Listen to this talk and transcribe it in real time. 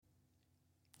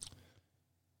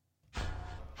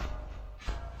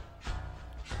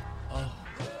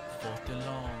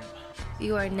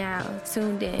You are now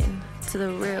tuned in to the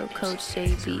real Coach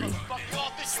JB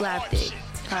Slapdick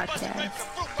Podcast.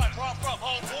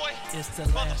 It's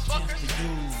the last chance for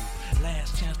you,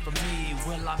 last chance for me.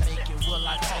 Will I make it? Will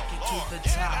I take it to the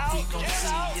top? We gon'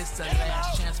 see. It's the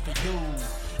last chance for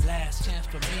you, last chance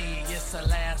for me. It's the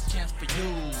last chance for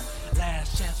you,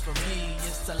 last chance for me.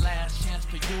 It's the last chance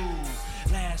for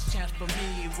you, last chance for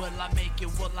me. Will I make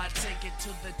it? Will I take it to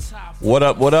the top? What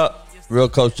up? What up? Real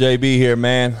Coach JB here,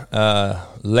 man.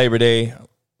 Labor Day,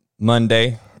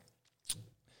 Monday,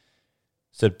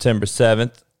 September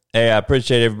 7th. Hey, I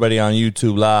appreciate everybody on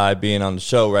YouTube Live being on the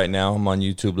show right now. I'm on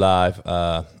YouTube Live.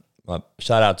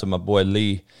 Shout out to my boy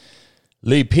Lee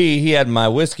P. He had my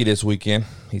whiskey this weekend.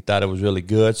 He thought it was really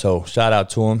good, so shout out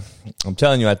to him. I'm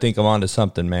telling you, I think I'm onto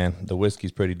something, man. The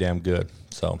whiskey's pretty damn good,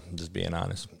 so just being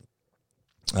honest.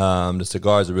 The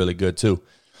cigars are really good, too.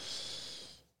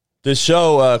 This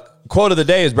show, quote of the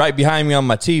day is right behind me on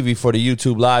my TV for the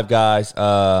YouTube Live guys.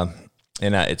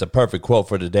 And it's a perfect quote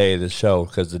for the day of this show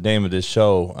because the name of this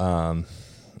show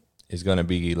is going to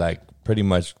be like pretty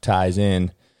much ties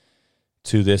in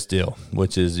to this deal,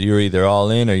 which is you're either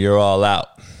all in or you're all out.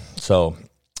 So,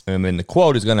 I mean, the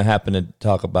quote is going to happen to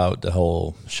talk about the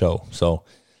whole show. So,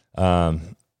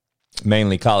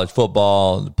 mainly college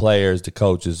football, the players, the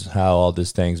coaches, how all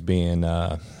this thing's being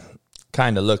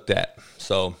kind of looked at.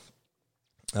 So,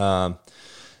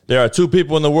 there are two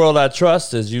people in the world I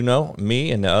trust, as you know,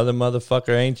 me and the other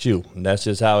motherfucker ain't you. And that's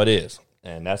just how it is.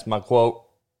 And that's my quote.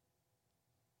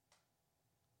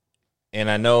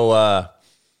 And I know a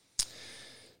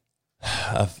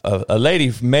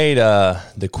lady made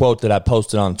the quote that I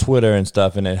posted on Twitter and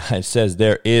stuff, and it says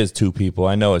there is two people.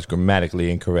 I know it's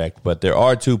grammatically incorrect, but there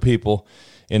are two people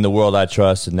in the world I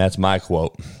trust, and that's my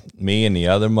quote. Me and the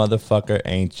other motherfucker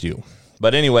ain't you.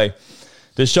 But anyway,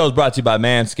 this show is brought to you by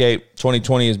Manscaped.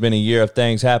 2020 has been a year of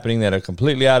things happening that are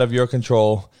completely out of your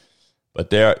control, but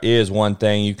there is one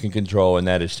thing you can control, and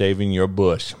that is shaving your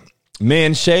bush.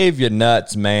 Men, shave your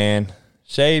nuts, man.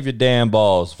 Shave your damn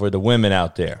balls for the women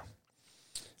out there.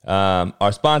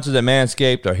 Our sponsors at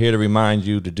Manscaped are here to remind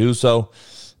you to do so.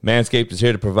 Manscaped is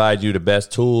here to provide you the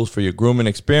best tools for your grooming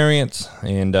experience,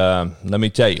 and let me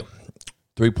tell you,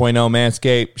 3.0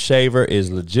 Manscaped shaver is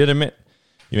legitimate.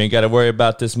 You ain't got to worry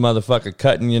about this motherfucker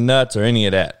cutting your nuts or any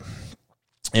of that.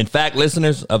 In fact,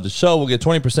 listeners of the show will get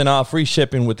 20% off free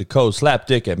shipping with the code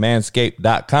SLAPDICK at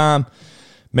manscaped.com.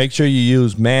 Make sure you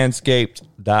use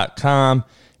manscaped.com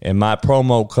and my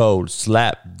promo code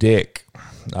SLAPDICK.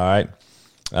 All right?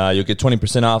 You'll get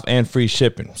 20% off and free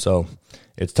shipping. So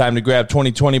it's time to grab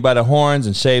 2020 by the horns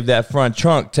and shave that front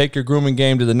trunk. Take your grooming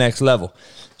game to the next level.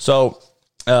 So,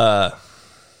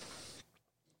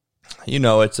 you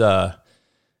know,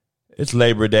 it's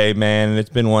Labor Day, man, and it's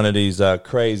been one of these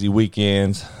crazy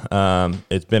weekends.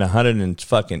 It's been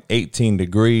 118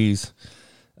 degrees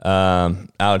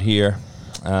out here.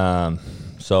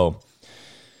 So,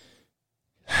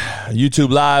 YouTube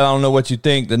Live, I don't know what you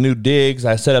think. The new digs,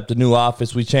 I set up the new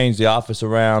office. We changed the office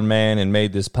around, man, and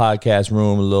made this podcast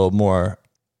room a little more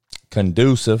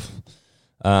conducive.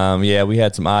 Yeah, we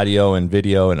had some audio and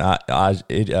video and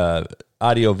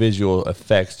audio-visual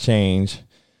effects change.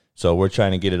 So we're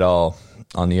trying to get it all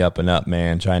on the up and up,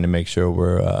 man, trying to make sure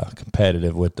we're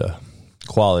competitive with the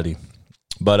quality.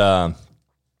 But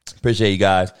appreciate you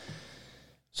guys.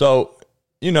 So,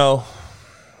 you know,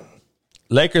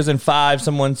 Lakers in 5,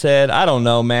 someone said. I don't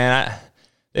know, man.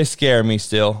 They scare me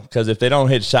still because if they don't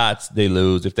hit shots, they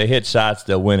lose. If they hit shots,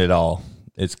 they'll win it all.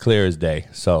 It's clear as day.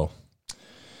 So,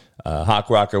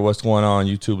 Hawk Rocker, what's going on,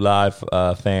 YouTube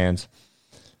Live fans?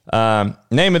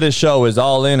 Name of this show is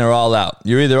All In or All Out.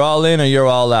 You're either all in or you're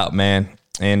all out, man.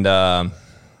 And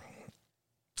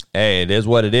hey, it is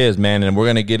what it is, man. And we're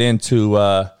gonna get into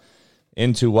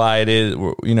why it is.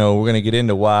 You know, we're gonna get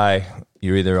into why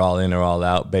you're either all in or all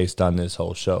out based on this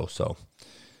whole show. So,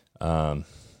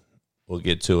 we'll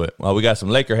get to it. Well, we got some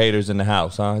Laker haters in the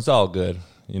house, huh? It's all good.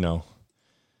 You know,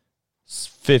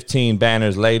 15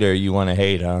 banners later, you want to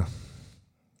hate, huh?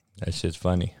 That shit's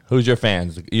funny. Who's your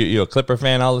fans? You a Clipper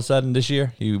fan all of a sudden this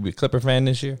year? You be a Clipper fan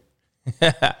this year?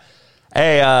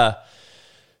 Hey,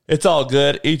 it's all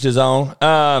good. Each his own.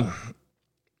 Man,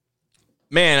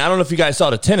 I don't know if you guys saw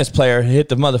the tennis player hit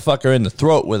the motherfucker in the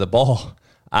throat with a ball.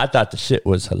 I thought the shit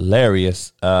was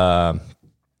hilarious. And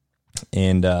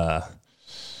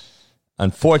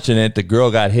unfortunate, the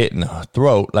girl got hit in the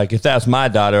throat. Like, if that's my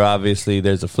daughter, obviously,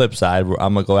 there's a flip side where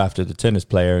I'm going to go after the tennis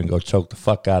player and go choke the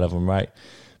fuck out of him, right?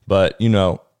 But, you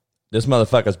know, this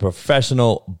motherfucker's a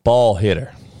professional ball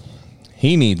hitter.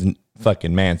 He needs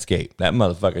fucking Manscaped. That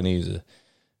motherfucker needs to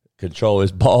control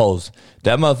his balls.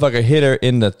 That motherfucker hit her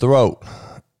in the throat.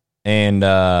 And,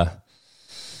 man,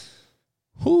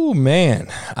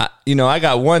 I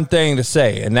got one thing to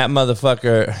say, and that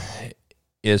motherfucker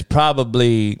is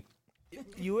probably...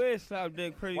 You is slap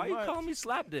dick pretty much. Why you call me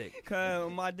slap dick?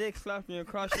 Because my dick slapped you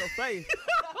across your face.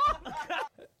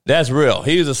 That's real.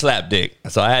 He was a slap dick,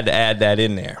 so I had to add that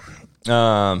in there.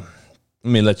 Let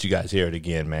me let you guys hear it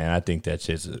again, man. I think that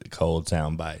shit's a cold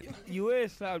soundbite. You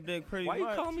is slap dick pretty much.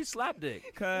 Why you call me slap dick?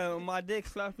 Because my dick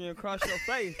slapped you across your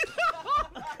face.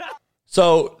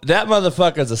 So that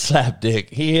motherfucker's a slap dick.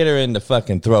 He hit her in the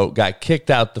fucking throat, got kicked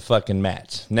out the fucking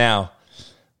match. Now,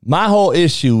 my whole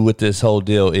issue with this whole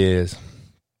deal is,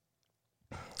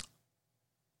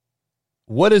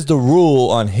 what is the rule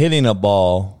on hitting a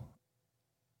ball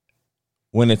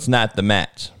when it's not the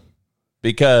match?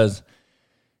 Because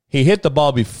he hit the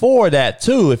ball before that,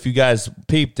 too, if you guys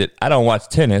peeped it. I don't watch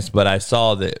tennis, but I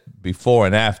saw that before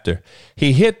and after.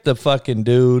 He hit the fucking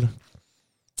dude.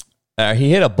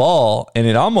 He hit a ball, and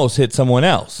it almost hit someone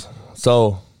else.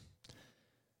 So,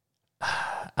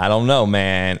 I don't know,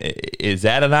 man. Is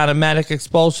that an automatic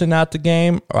expulsion out the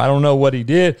game? Or I don't know what he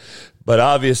did, but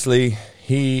obviously...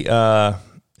 He got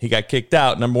kicked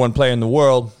out, number one player in the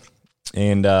world,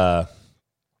 and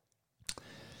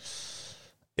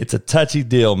it's a touchy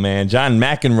deal, man. John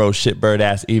McEnroe shitbird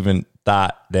ass even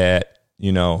thought that,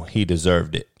 he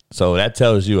deserved it. So that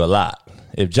tells you a lot.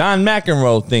 If John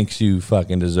McEnroe thinks you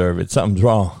fucking deserve it, something's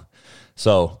wrong.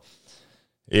 So,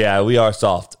 yeah, we are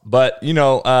soft. But, it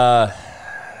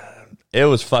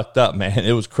was fucked up, man.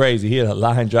 It was crazy. He had a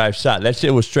line drive shot. That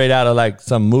shit was straight out of like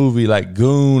some movie like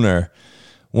Goon or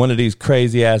one of these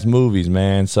crazy ass movies,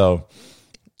 man. So,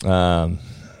 yeah,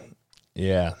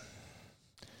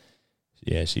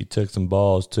 she took some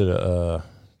balls to the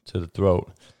throat.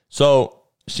 So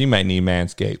she might need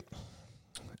Manscaped.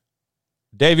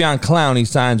 Davion Clowney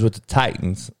signs with the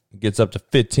Titans, gets up to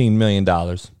 $15 million.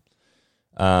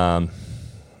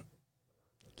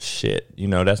 Shit,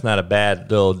 that's not a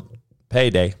bad little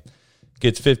payday.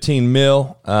 Gets 15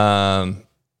 mil.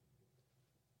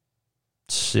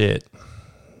 Shit.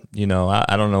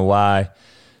 I don't know why.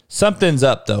 Something's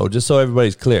up, though, just so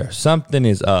everybody's clear. Something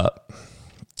is up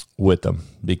with him,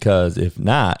 because if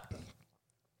not,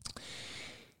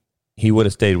 he would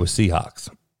have stayed with Seahawks.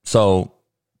 So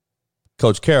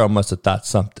Coach Carroll must have thought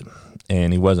something,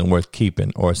 and he wasn't worth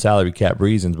keeping, or salary cap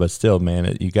reasons, but still,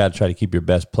 man, you got to try to keep your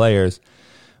best players.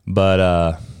 But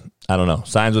I don't know.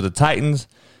 Signs with the Titans.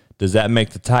 Does that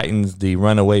make the Titans the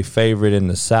runaway favorite in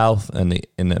the South and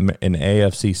in the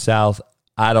AFC South?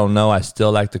 I don't know. I still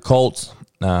like the Colts.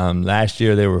 Last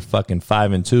year they were fucking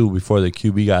 5-2 before the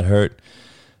QB got hurt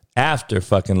after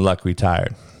fucking Luck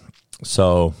retired.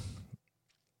 So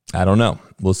I don't know.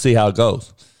 We'll see how it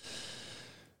goes.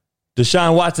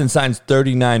 Deshaun Watson signs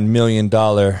 $39 million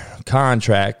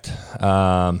contract.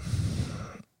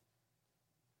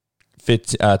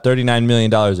 $39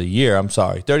 million a year. I'm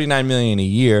sorry, $39 million a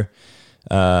year.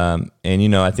 And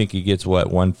I think he gets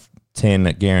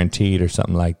 $110 guaranteed or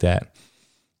something like that.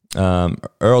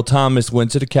 Earl Thomas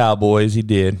went to the Cowboys. He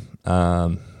did.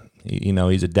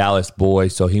 He's a Dallas boy,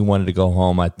 so he wanted to go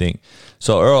home, I think.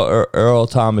 So Earl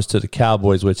Thomas to the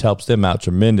Cowboys, which helps them out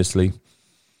tremendously.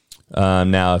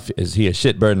 Now, is he a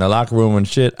shitbird in the locker room and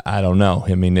shit? I don't know.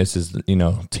 I mean, this is,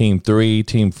 team 3,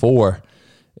 team 4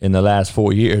 in the last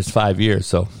 5 years.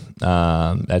 So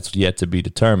that's yet to be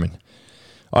determined.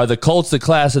 Are the Colts the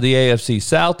class of the AFC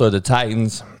South, or the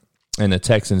Titans and the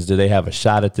Texans? Do they have a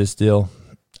shot at this deal?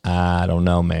 I don't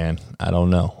know, man. I don't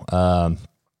know.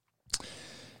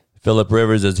 Phillip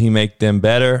Rivers, does he make them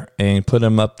better and put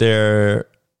them up there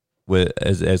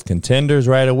as contenders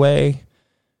right away?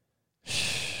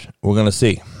 We're going to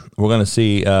see. We're going to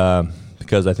see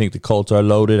because I think the Colts are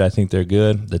loaded. I think they're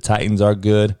good. The Titans are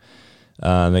good.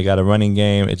 They got a running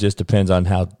game. It just depends on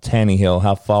how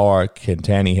far can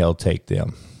Tannehill take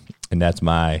them. And that's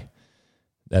my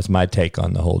take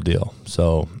on the whole deal.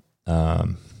 So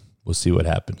we'll see what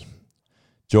happens.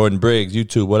 Jordan Briggs,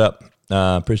 YouTube, what up?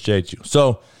 Appreciate you.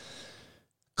 So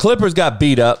Clippers got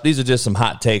beat up. These are just some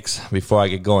hot takes before I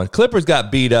get going. Clippers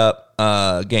got beat up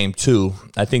game 2.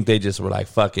 I think they just were like,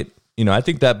 fuck it. I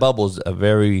think that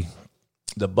the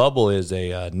bubble is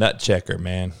a nut checker,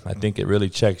 man. I think it really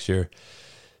checks your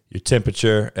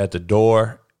temperature at the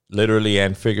door, literally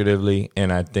and figuratively.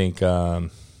 And I think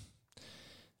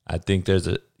there's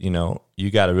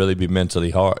you got to really be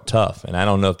mentally tough. And I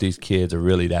don't know if these kids are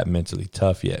really that mentally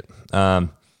tough yet.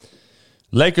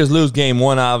 Lakers lose game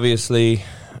 1, obviously.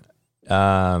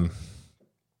 And,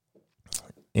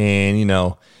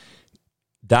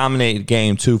 dominate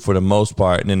game 2 for the most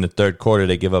part. And in the third quarter,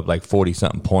 they give up like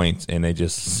 40-something points. And they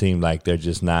just seem like they're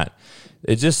just not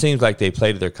it just seems like they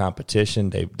play to their competition.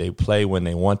 They play when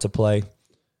they want to play.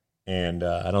 And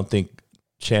I don't think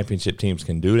championship teams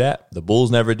can do that. The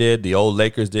Bulls never did. The old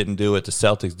Lakers didn't do it. The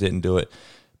Celtics didn't do it.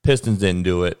 Pistons didn't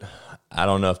do it. I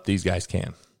don't know if these guys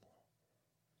can.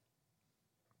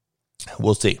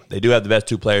 We'll see. They do have the best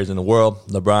two players in the world,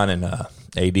 LeBron and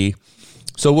AD.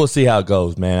 So we'll see how it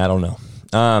goes, man. I don't know.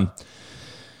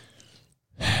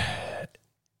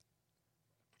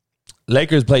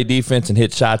 Lakers play defense and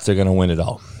hit shots, they're going to win it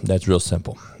all. That's real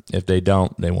simple. If they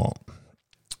don't, they won't.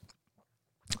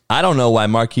 I don't know why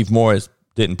Markieff Morris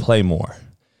didn't play more.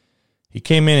 He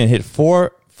came in and hit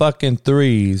 4 fucking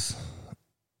threes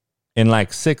in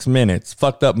like 6 minutes,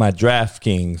 fucked up my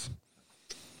DraftKings,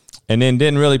 and then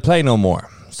didn't really play no more.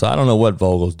 So I don't know what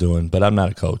Vogel's doing, but I'm not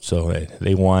a coach, so hey,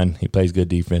 they won. He plays good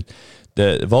defense.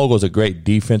 Vogel's a great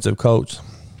defensive coach,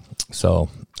 so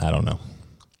I don't know.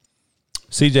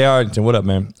 CJ Arlington, what up,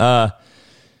 man?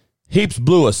 Heaps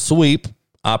blew a sweep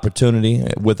opportunity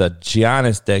with a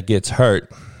Giannis that gets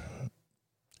hurt.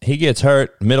 He gets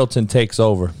hurt. Middleton takes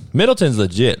over. Middleton's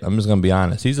legit. I'm just gonna be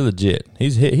honest. He's legit.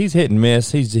 He's hit and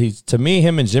miss. He's to me,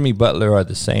 him and Jimmy Butler are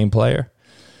the same player.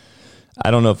 I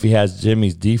don't know if he has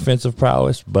Jimmy's defensive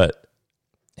prowess, but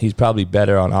he's probably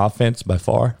better on offense by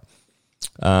far.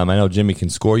 I know Jimmy can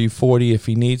score you 40 if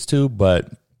he needs to,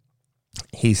 but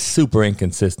he's super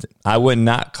inconsistent. I would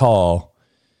not call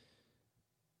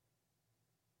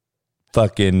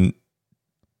fucking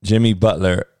Jimmy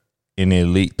Butler an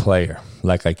elite player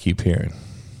like I keep hearing.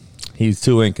 He's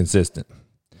too inconsistent.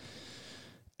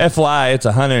 FYI, it's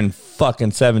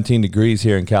 117 degrees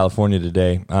here in California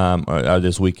today, or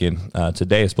this weekend.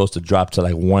 Today is supposed to drop to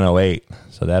like 108,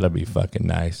 so that'll be fucking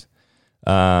nice.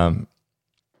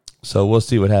 So we'll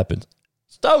see what happens.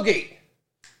 Stogie!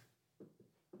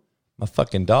 My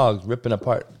fucking dog's ripping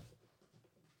apart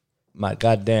my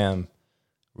goddamn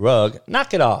rug.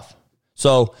 Knock it off.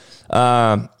 So,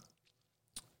 yeah,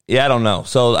 I don't know.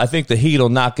 So I think the Heat will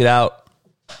knock it out.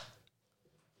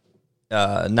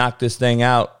 Knock this thing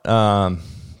out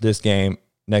this game,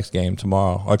 next game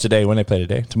tomorrow. Or today, when they play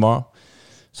today. Tomorrow.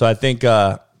 So I think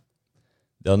they'll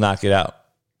knock it out.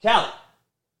 Callie!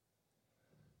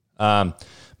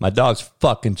 My dog's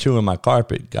fucking chewing my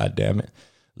carpet, goddammit.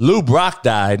 Lou Brock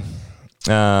died.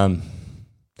 That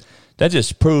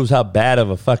just proves how bad of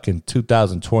a fucking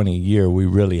 2020 year we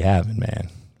really having, man.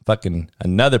 Fucking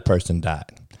another person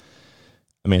died.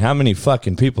 I mean, how many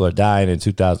fucking people are dying in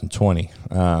 2020?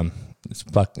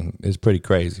 It's pretty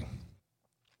crazy.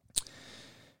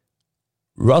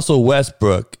 Russell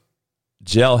Westbrook,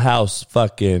 jailhouse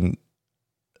fucking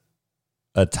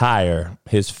attire,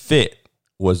 his fit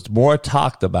was more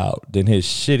talked about than his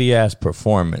shitty ass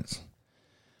performance,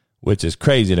 which is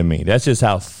crazy to me. That's just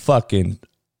how fucking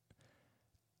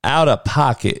out of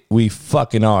pocket we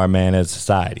fucking are, man, as a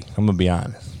society. I'm going to be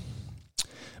honest.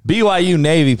 BYU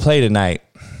Navy play tonight.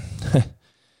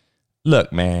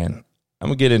 Look, man, I'm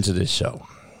going to get into this show.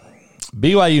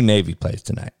 BYU Navy plays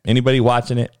tonight. Anybody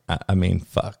watching it? I mean,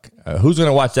 fuck. Who's going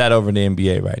to watch that over the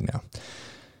NBA right now?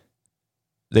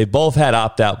 They both had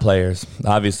opt-out players.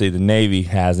 Obviously, the Navy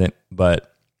hasn't,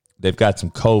 but they've got some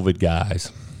COVID guys.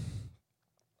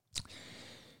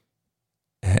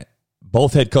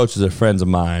 Both head coaches are friends of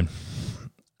mine.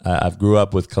 I've grew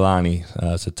up with Kalani.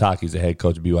 Sataki's the head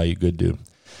coach of BYU, good dude.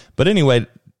 But anyway,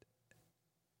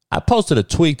 I posted a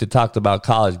tweet that talked about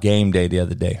College Game Day the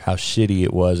other day, how shitty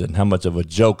it was and how much of a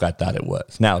joke I thought it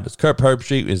was. Now, does Kirk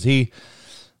Herbstreit,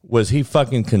 was he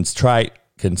fucking contrite,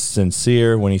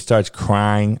 sincere when he starts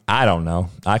crying? I don't know.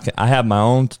 I have my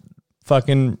own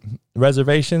fucking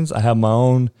reservations. I have my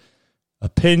own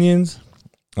opinions.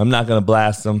 I'm not going to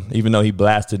blast him, even though he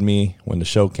blasted me when the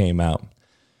show came out.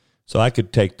 So I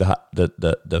could take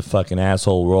the fucking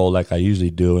asshole role like I usually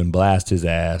do and blast his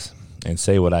ass and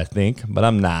say what I think, but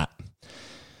I'm not.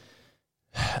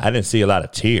 I didn't see a lot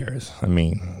of tears. I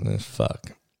mean,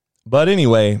 fuck. But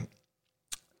anyway,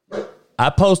 I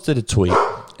posted a tweet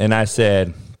and I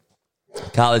said,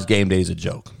 College Game Day is a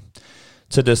joke.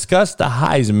 To discuss the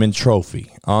Heisman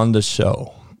Trophy on the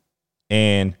show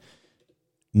and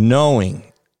knowing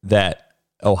that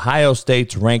Ohio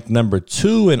State's ranked number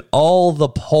 2 in all the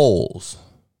polls,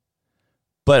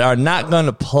 but are not going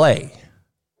to play,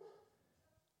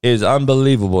 is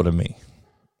unbelievable to me.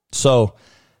 So,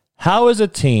 how is a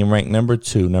team ranked number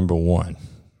 2, number 1?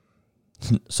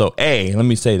 So, A, let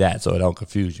me say that so I don't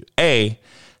confuse you. A,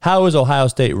 how is Ohio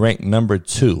State ranked number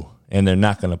 2 and they're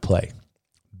not going to play?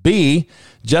 B,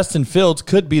 Justin Fields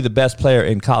could be the best player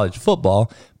in college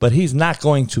football, but he's not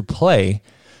going to play.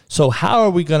 So how are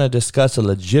we going to discuss a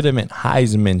legitimate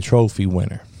Heisman Trophy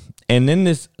winner? And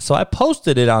then so I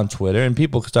posted it on Twitter, and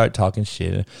people start talking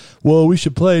shit. Well, we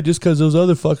should play just because those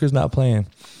other fuckers not playing.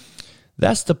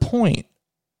 That's the point.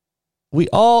 We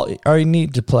all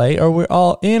need to play, or we're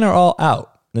all in or all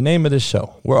out. The name of this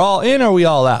show. We're all in or we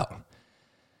all out.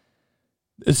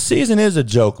 The season is a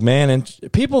joke, man,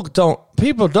 and people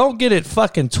don't get it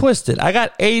fucking twisted. I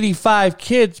got 85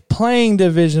 kids playing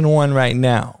Division I right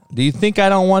now. Do you think I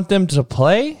don't want them to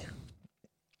play?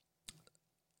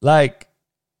 Like,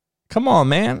 come on,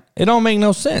 man. It don't make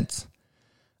no sense.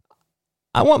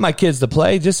 I want my kids to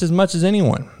play just as much as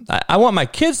anyone. I want my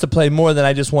kids to play more than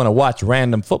I just want to watch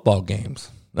random football games,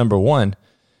 number one.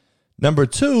 Number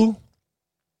two,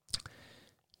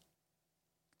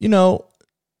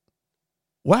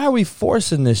 why are we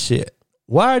forcing this shit?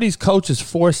 Why are these coaches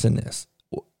forcing this?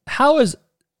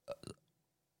 So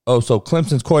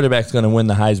Clemson's quarterback's going to win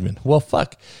the Heisman. Well,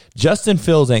 fuck. Justin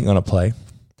Fields ain't going to play.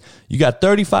 You got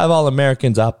 35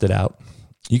 All-Americans opted out.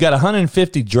 You got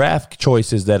 150 draft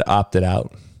choices that opted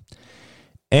out.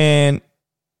 And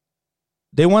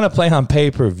they want to play on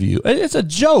pay-per-view. It's a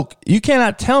joke. You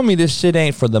cannot tell me this shit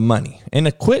ain't for the money. And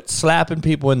to quit slapping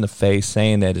people in the face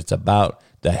saying that it's about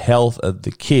the health of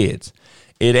the kids.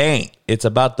 It ain't. It's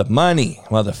about the money,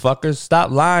 motherfuckers. Stop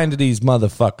lying to these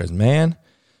motherfuckers, man.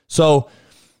 So,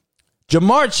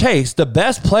 Jamar Chase, the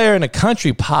best player in the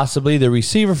country, possibly the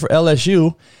receiver for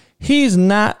LSU, he's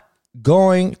not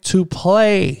going to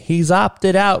play. He's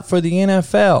opted out for the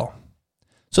NFL.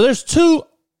 So, there's two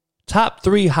top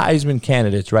 3 Heisman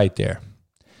candidates right there.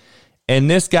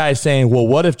 And this guy's saying, well,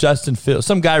 what if Justin Fields,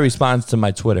 some guy responds to my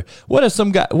Twitter, what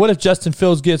if Justin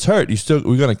Fields gets hurt?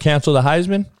 We're going to cancel the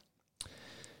Heisman?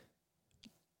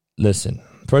 Listen,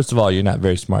 first of all, you're not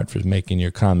very smart for making your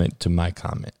comment to my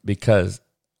comment, because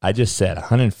I just said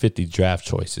 150 draft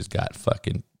choices got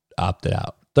fucking opted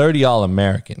out. 30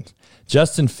 All-Americans.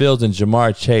 Justin Fields and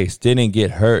Jamar Chase didn't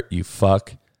get hurt, you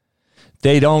fuck.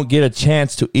 They don't get a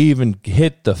chance to even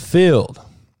hit the field.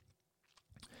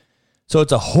 So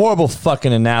it's a horrible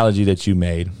fucking analogy that you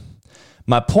made.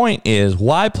 My point is,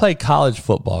 why play college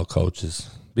football, coaches?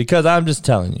 Because I'm just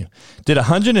telling you, did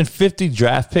 150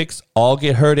 draft picks all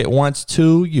get hurt at once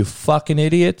too, you fucking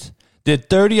idiot? Did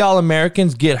 30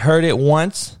 All-Americans get hurt at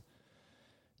once?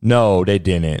 No, they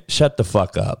didn't. Shut the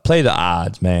fuck up. Play the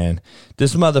odds, man.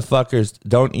 This motherfuckers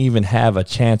don't even have a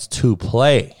chance to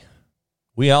play.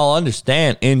 We all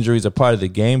understand injuries are part of the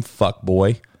game, fuck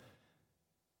boy.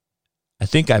 I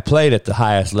think I played at the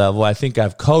highest level. I think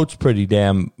I've coached pretty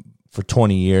damn for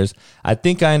 20 years. I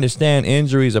think I understand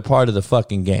injuries are part of the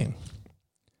fucking game.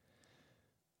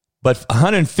 But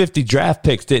 150 draft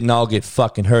picks didn't all get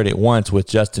fucking hurt at once with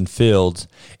Justin Fields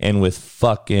and with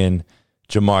fucking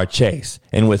Jamar Chase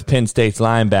and with Penn State's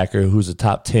linebacker who's a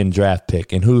top 10 draft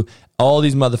pick and who all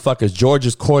these motherfuckers,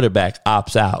 Georgia's quarterback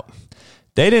opts out.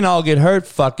 They didn't all get hurt,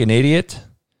 fucking idiot.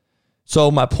 So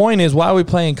my point is, why are we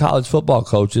playing college football,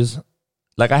 coaches?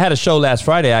 Like I had a show last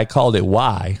Friday, I called it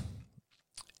Why.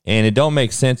 And it don't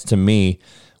make sense to me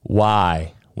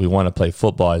why we want to play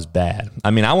football as bad.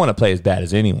 I mean, I want to play as bad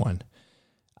as anyone.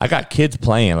 I got kids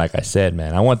playing, like I said,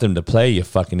 man. I want them to play, you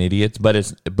fucking idiots. But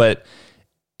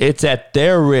it's at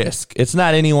their risk. It's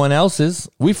not anyone else's.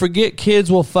 We forget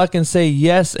kids will fucking say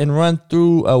yes and run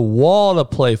through a wall to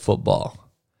play football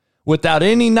without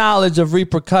any knowledge of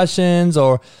repercussions,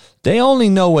 or they only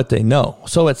know what they know.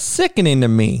 So it's sickening to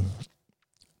me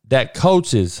that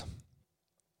coaches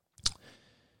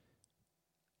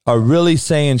are really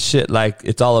saying shit like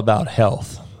it's all about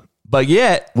health. But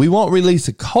yet, we won't release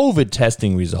the COVID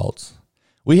testing results.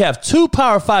 We have 2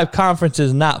 Power 5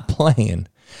 conferences not playing.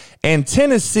 And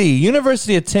Tennessee,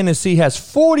 University of Tennessee, has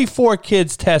 44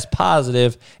 kids test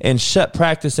positive and shut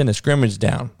practice and a scrimmage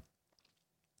down.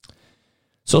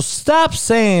 So stop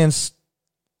saying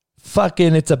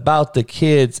fucking it's about the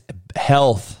kids'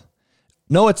 health.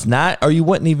 No, it's not, or you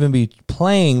wouldn't even be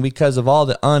playing because of all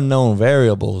the unknown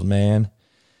variables, man.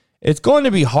 It's going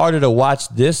to be harder to watch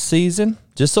this season,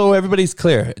 just so everybody's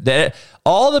clear. That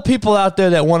all the people out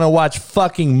there that want to watch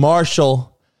fucking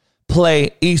Marshall play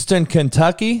Eastern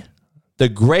Kentucky, the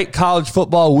great college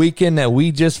football weekend that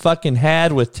we just fucking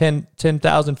had with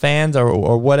 10,000 fans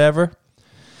or whatever,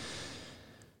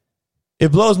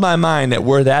 it blows my mind that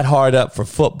we're that hard up for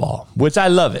football, which I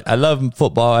love it. I love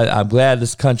football. I'm glad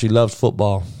this country loves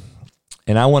football,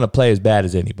 and I want to play as bad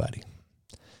as anybody.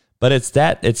 But it's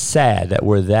sad that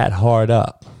we're that hard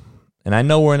up. And I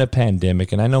know we're in a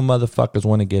pandemic, and I know motherfuckers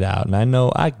want to get out, and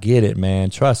I get it,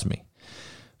 man. Trust me.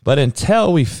 But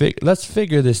until let's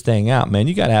figure this thing out, man.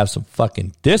 You got to have some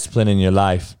fucking discipline in your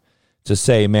life to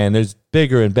say, man, there's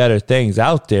bigger and better things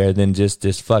out there than just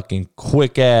this fucking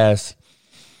quick ass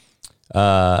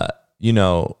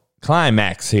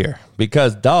climax here,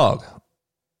 because dog,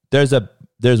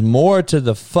 there's more to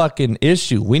the fucking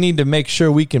issue. We need to make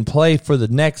sure we can play for the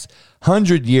next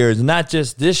 100 years, not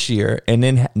just this year. And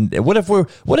then what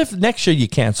if next year you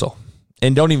cancel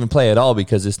and don't even play at all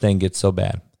because this thing gets so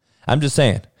bad? I'm just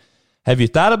saying, have you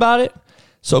thought about it?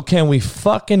 So can we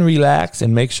fucking relax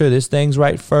and make sure this thing's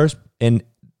right first? And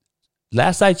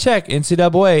last I checked,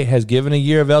 NCAA has given a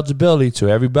year of eligibility to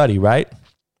everybody, right?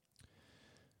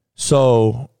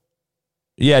 So,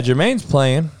 yeah, Jermaine's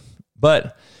playing,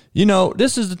 but,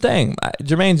 this is the thing.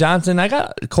 Jermaine Johnson, I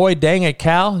got Coy Dang at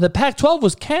Cal. The Pac-12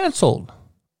 was canceled.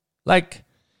 Like,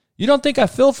 you don't think I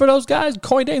feel for those guys?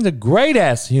 Coy Dang's a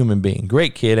great-ass human being,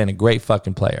 great kid, and a great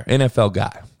fucking player, NFL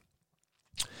guy.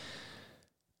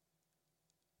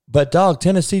 But, dog,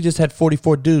 Tennessee just had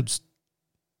 44 dudes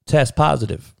test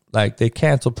positive. Like, they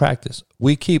canceled practice.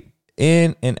 We keep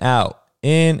in and out,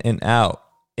 in and out,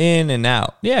 in and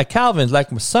out. Yeah, Calvin's like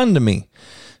my son to me.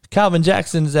 Calvin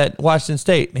Jackson's at Washington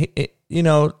State.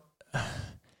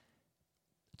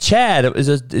 Chad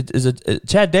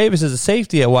Davis is a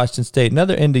safety at Washington State,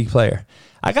 another indie player.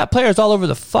 I got players all over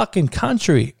the fucking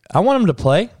country. I want them to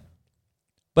play,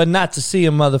 but not to see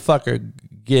a motherfucker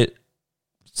get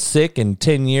sick in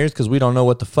 10 years because we don't know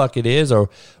what the fuck it is or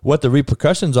what the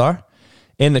repercussions are.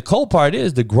 And the cold part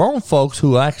is the grown folks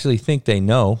who actually think they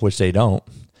know, which they don't,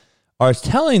 are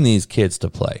telling these kids to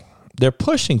play. They're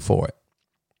pushing for it.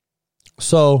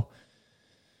 So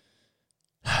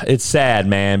it's sad,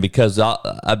 man, because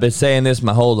I've been saying this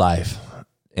my whole life,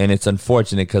 and it's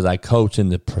unfortunate because I coach in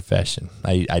the profession.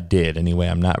 I did anyway.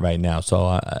 I'm not right now,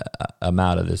 so I'm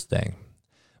out of this thing.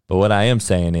 But what I am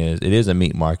saying is it is a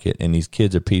meat market, and these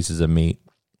kids are pieces of meat.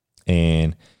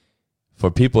 And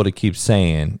for people to keep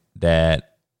saying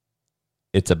that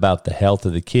it's about the health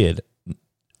of the kid,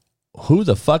 who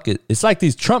the fuck is... It's like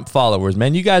these Trump followers,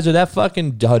 man. You guys are that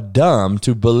fucking dumb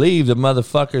to believe the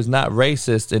motherfucker's not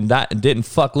racist and didn't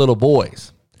fuck little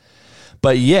boys.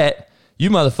 But yet, you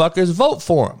motherfuckers vote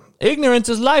for him. Ignorance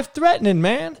is life-threatening,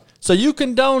 man. So you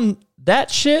condone that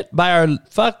shit by our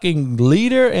fucking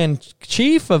leader and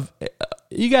chief of...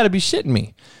 You got to be shitting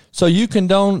me. So you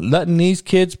condone letting these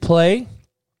kids play,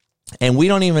 and we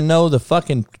don't even know the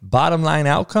fucking bottom line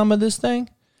outcome of this thing?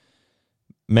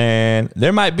 Man,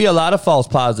 there might be a lot of false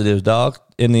positives, dog,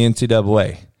 in the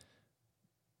NCAA.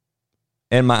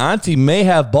 And my auntie may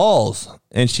have balls,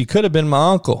 and she could have been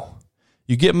my uncle.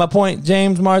 You get my point,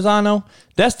 James Marzano?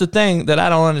 That's the thing that I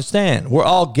don't understand. We're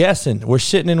all guessing. We're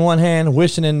shitting in one hand,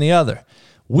 wishing in the other.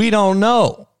 We don't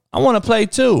know. I want to play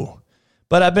too.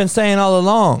 But I've been saying all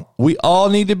along, we all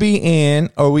need to be in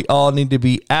or we all need to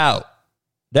be out.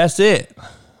 That's it.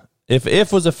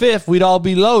 If was a fifth, we'd all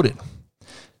be loaded.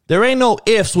 There ain't no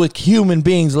ifs with human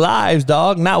beings' lives,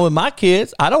 dog. Not with my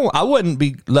kids. I wouldn't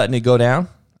be letting it go down.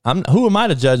 Who am I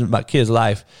to judge about kids'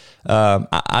 life?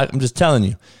 I'm just telling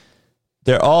you.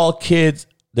 They're all kids.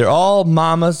 They're all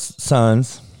mama's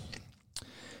sons.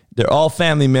 They're all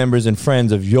family members and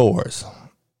friends of yours.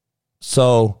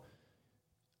 So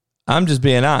I'm just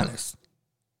being honest.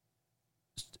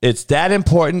 It's that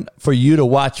important for you to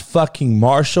watch fucking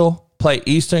Marshall play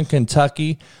Eastern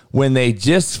Kentucky when they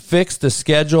just fixed the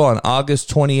schedule on August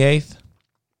 28th.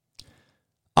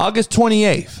 August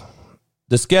 28th,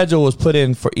 the schedule was put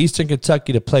in for Eastern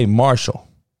Kentucky to play Marshall.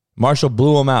 Marshall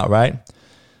blew them out, right?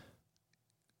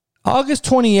 August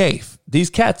 28th,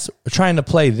 these cats are trying to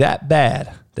play that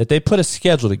bad that they put a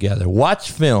schedule together,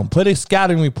 watch film, put a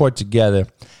scouting report together.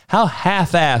 How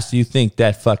half-assed do you think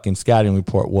that fucking scouting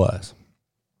report was?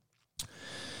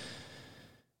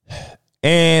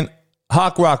 And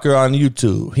Hawk Rocker on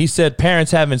YouTube, he said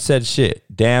parents haven't said shit.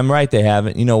 Damn right they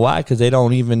haven't. You know why? Because they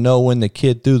don't even know when the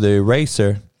kid threw the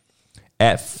eraser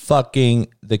at fucking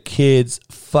the kid's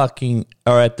fucking,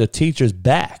 or at the teacher's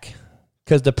back.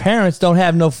 Because the parents don't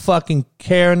have no fucking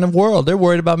care in the world. They're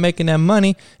worried about making that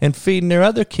money and feeding their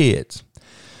other kids.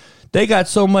 They got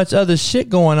so much other shit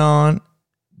going on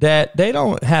that they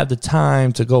don't have the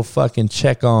time to go fucking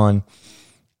check on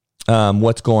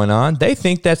what's going on. They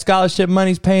think that scholarship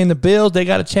money's paying the bills. They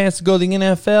got a chance to go to the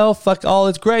NFL. Fuck all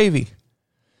its gravy.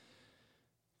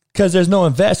 Because there's no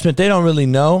investment. They don't really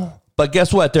know. But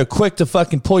guess what? They're quick to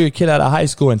fucking pull your kid out of high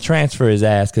school and transfer his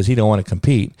ass because he don't want to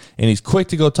compete. And he's quick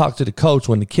to go talk to the coach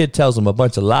when the kid tells him a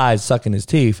bunch of lies, sucking his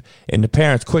teeth. And the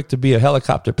parent's quick to be a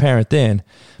helicopter parent then.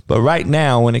 But right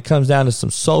now, when it comes down to some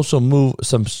social move,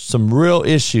 some real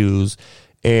issues,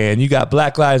 and you got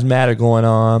Black Lives Matter going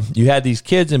on, you had these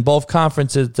kids in both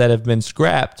conferences that have been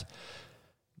scrapped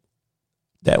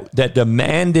that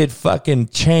demanded fucking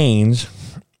change.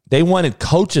 They wanted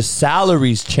coaches'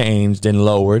 salaries changed and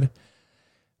lowered.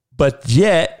 But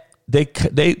yet,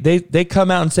 they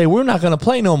come out and say, we're not going to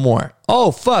play no more.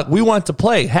 Oh, fuck, we want to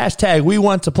play. Hashtag we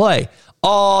want to play.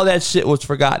 All that shit was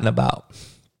forgotten about.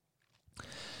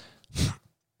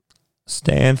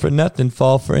 Stand for nothing,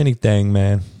 fall for anything,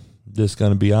 man. Just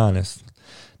going to be honest.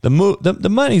 The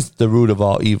money's the root of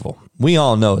all evil. We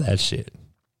all know that shit.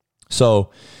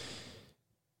 So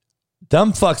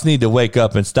dumb fucks need to wake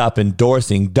up and stop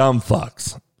endorsing dumb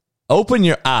fucks. Open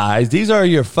your eyes. These are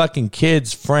your fucking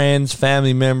kids, friends,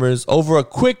 family members. Over a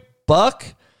quick buck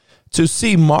to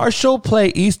see Marshall play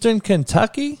Eastern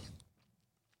Kentucky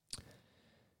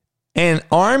and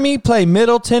Army play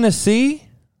Middle Tennessee.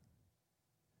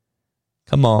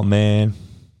 Come on, man.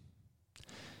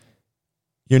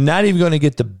 You're not even going to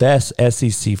get the best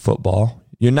SEC football.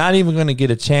 You're not even going to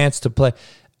get a chance to play.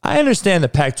 I understand the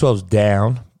Pac-12's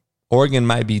down. Oregon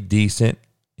might be decent.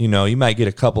 You know, you might get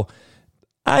a couple.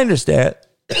 I understand.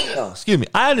 Excuse me.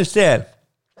 I understand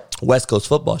West Coast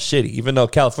football is shitty, even though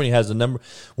California has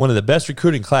one of the best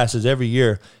recruiting classes every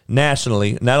year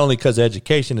nationally, not only because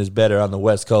education is better on the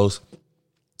West Coast.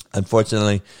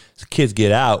 Unfortunately, kids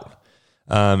get out.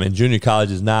 And junior college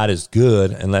is not as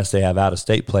good unless they have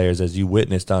out-of-state players, as you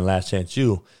witnessed on Last Chance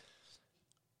U.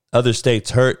 Other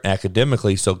states hurt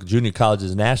academically, so junior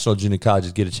colleges, national junior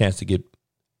colleges get a chance to get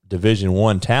Division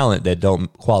I talent that don't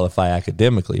qualify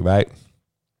academically, right?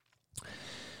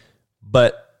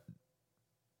 But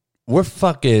we're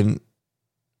fucking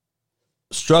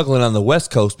struggling on the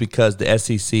West Coast because the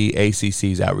SEC,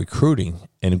 ACC is out recruiting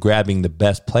and grabbing the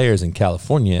best players in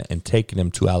California and taking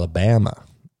them to Alabama.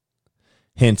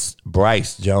 Hence,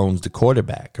 Bryce Jones, the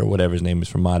quarterback, or whatever his name is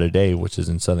from Mater Dei, which is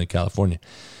in Southern California.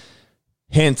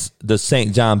 Hence, the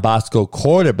St. John Bosco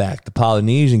quarterback, the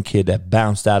Polynesian kid that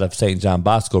bounced out of St. John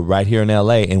Bosco right here in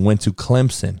L.A. and went to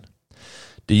Clemson.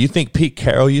 Do you think Pete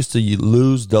Carroll used to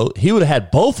lose those? He would have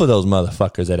had both of those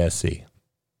motherfuckers at SC.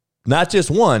 Not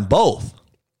just one, both.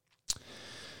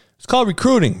 It's called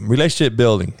recruiting, relationship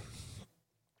building.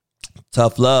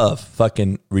 Tough love,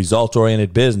 fucking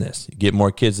result-oriented business. You get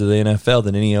more kids to the NFL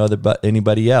than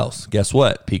anybody else. Guess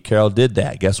what? Pete Carroll did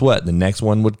that. Guess what? The next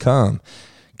one would come.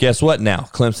 Guess what now?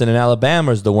 Clemson and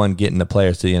Alabama is the one getting the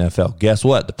players to the NFL. Guess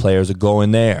what? The players are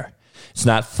going there. It's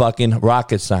not fucking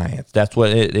rocket science. That's what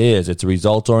it is. It's a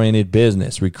result-oriented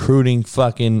business. Recruiting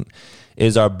fucking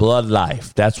is our blood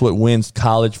life. That's what wins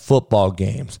college football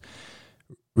games.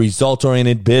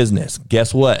 Result-oriented business.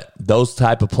 Guess what? Those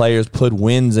type of players put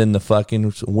wins in the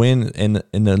fucking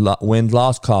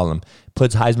win-loss column.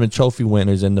 Puts Heisman Trophy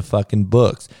winners in the fucking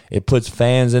books. It puts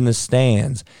fans in the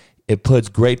stands. It puts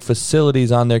great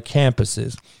facilities on their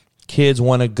campuses. Kids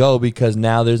want to go because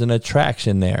now there's an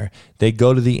attraction there. They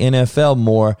go to the NFL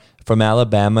more from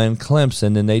Alabama and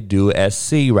Clemson than they do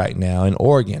SC right now in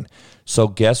Oregon. So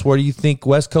guess where do you think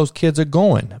West Coast kids are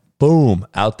going? Boom,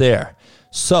 out there.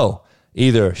 So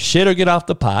either shit or get off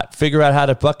the pot, figure out how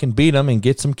to fucking beat them and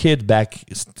get some kids back,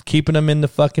 keeping them in the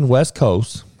fucking West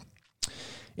Coast.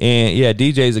 And yeah,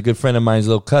 DJ's a good friend of mine's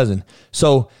little cousin.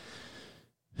 So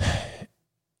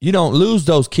you don't lose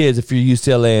those kids if you're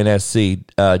UCLA and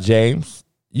SC, James.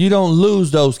 You don't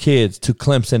lose those kids to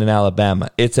Clemson and Alabama.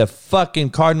 It's a fucking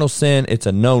cardinal sin. It's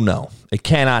a no-no. It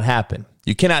cannot happen.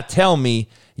 You cannot tell me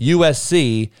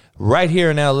USC right here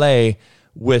in LA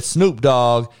with Snoop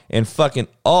Dogg and fucking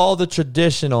all the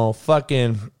traditional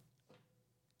fucking,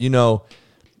 you know,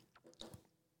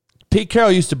 Pete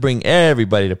Carroll used to bring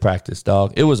everybody to practice,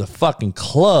 dog. It was a fucking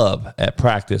club at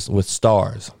practice with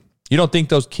stars. You don't think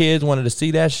those kids wanted to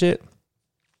see that shit?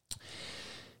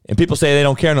 And people say they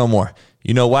don't care no more.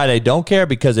 You know why they don't care?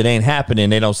 Because it ain't happening.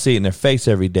 They don't see it in their face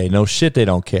every day. No shit, they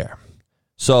don't care.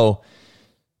 So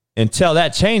until that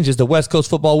changes, the West Coast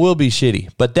football will be shitty.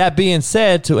 But that being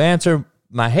said, to answer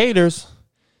my haters,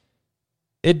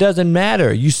 it doesn't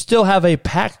matter. You still have a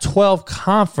Pac-12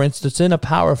 conference that's in a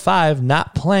Power 5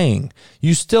 not playing.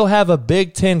 You still have a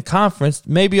Big Ten conference.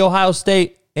 Maybe Ohio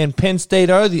State and Penn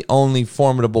State are the only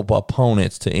formidable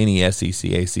opponents to any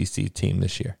SEC, ACC team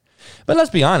this year. But let's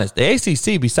be honest, the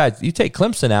ACC, besides, you take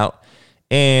Clemson out,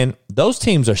 and those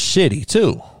teams are shitty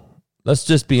too. Let's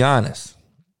just be honest.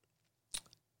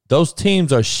 Those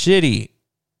teams are shitty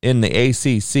in the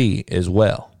ACC as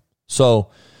well. So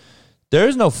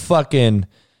there's no fucking,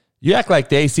 you act like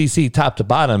the ACC top to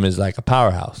bottom is like a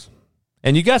powerhouse.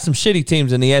 And you got some shitty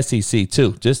teams in the SEC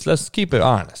too. Just let's keep it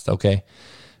honest, okay?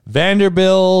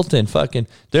 Vanderbilt and fucking,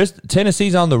 there's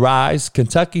Tennessee's on the rise.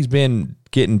 Kentucky's been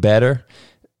getting better.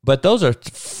 But those are,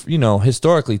 you know,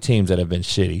 historically teams that have been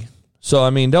shitty. So, I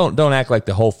mean, don't act like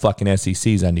the whole fucking SEC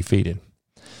is undefeated.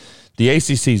 The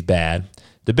ACC's bad.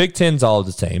 The Big Ten's all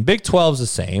the same. Big 12's the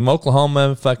same.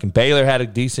 Oklahoma, fucking Baylor had a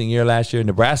decent year last year.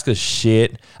 Nebraska's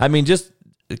shit. I mean, just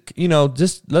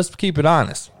let's keep it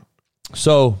honest.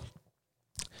 So,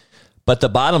 but the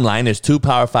bottom line is 2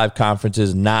 Power 5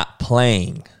 conferences not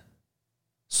playing.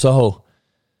 So,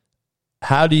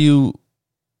 how do you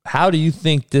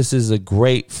think this is a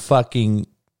great fucking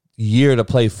year to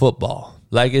play football?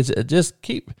 Like, it's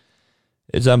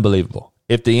unbelievable.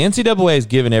 If the NCAA is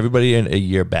giving everybody a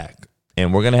year back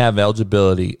and we're going to have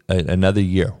eligibility another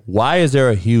year, why is there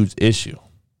a huge issue?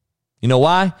 You know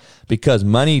why? Because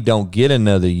money don't get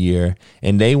another year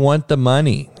and they want the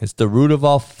money. It's the root of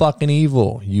all fucking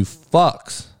evil. You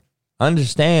fucks.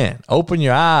 Understand. Open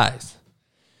your eyes.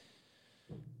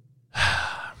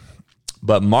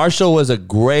 But Marshall was a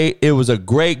great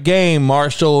game,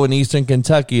 Marshall in Eastern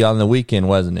Kentucky on the weekend,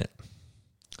 wasn't it?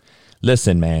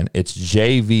 Listen, man, it's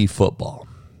JV football.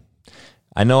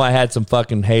 I know I had some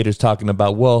fucking haters talking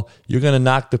about, well, you're going to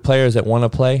knock the players that want to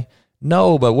play.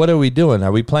 No, but what are we doing?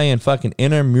 Are we playing fucking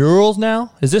intramurals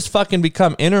now? Has this fucking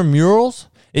become intramurals?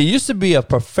 It used to be a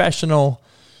professional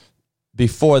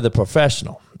before the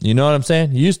professional. You know what I'm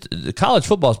saying? College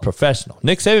football is professional.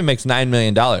 Nick Saban makes $9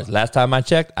 million. Last time I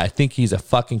checked, I think he's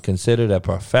considered a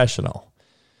professional.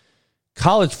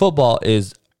 College football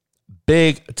is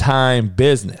big time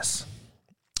business.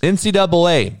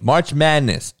 NCAA, March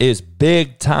Madness is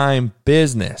big time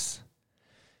business.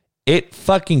 It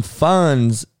fucking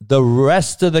funds the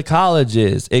rest of the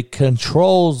colleges. It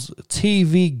controls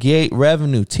TV gate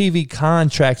revenue. TV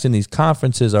contracts in these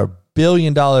conferences are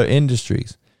billion-dollar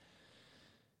industries.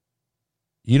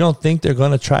 You don't think they're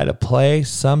going to try to play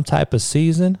some type of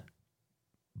season?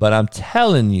 But I'm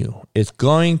telling you, it's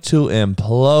going to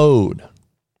implode.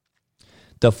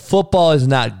 The football is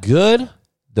not good.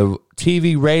 The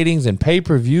TV ratings and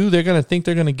pay-per-view, they're going to think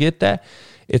they're going to get that.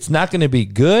 It's not going to be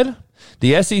good.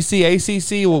 The SEC,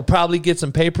 ACC will probably get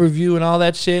some pay-per-view and all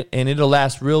that shit, and it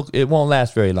won't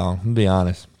last very long, to be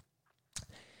honest.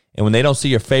 And when they don't see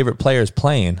your favorite players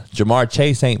playing, Jamar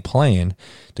Chase ain't playing.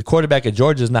 The quarterback at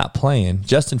Georgia's not playing.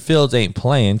 Justin Fields ain't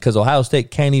playing because Ohio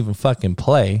State can't even fucking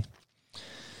play.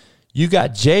 You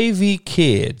got JV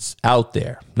kids out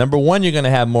there. Number one, you're going to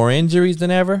have more injuries than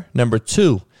ever. Number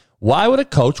two, why would a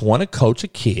coach want to coach a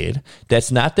kid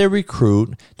that's not their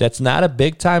recruit, that's not a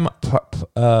big-time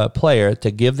player to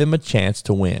give them a chance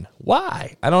to win?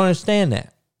 Why? I don't understand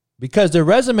that. Because their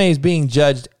resume is being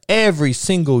judged every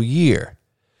single year.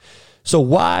 So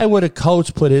why would a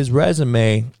coach put his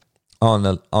resume on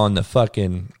the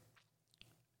fucking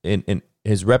in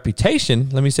his reputation?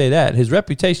 Let me say that. His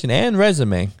reputation and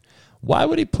resume. Why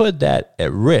would he put that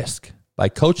at risk by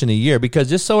coaching a year? Because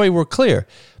just so we're clear,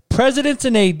 presidents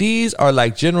and ADs are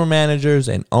like general managers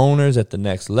and owners at the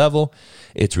next level.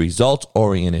 It's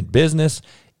results-oriented business,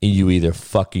 and you either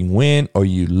fucking win or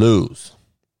you lose.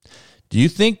 Do you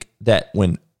think that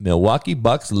when Milwaukee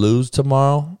Bucks lose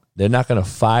tomorrow, they're not going to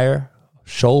fire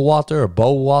Showalter or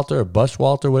Bowalter or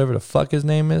Bushwalter, whatever the fuck his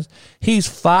name is? He's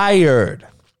fired.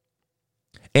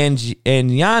 And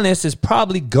Giannis is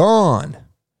probably gone.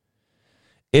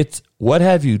 It's what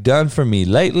have you done for me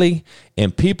lately?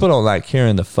 And people don't like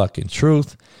hearing the fucking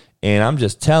truth. And I'm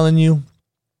just telling you,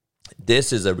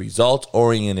 this is a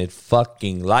results-oriented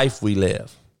fucking life we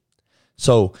live.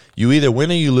 So you either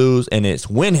win or you lose, and it's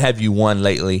when have you won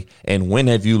lately and when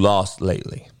have you lost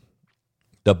lately.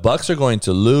 The Bucks are going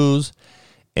to lose,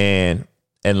 and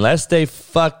unless they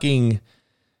fucking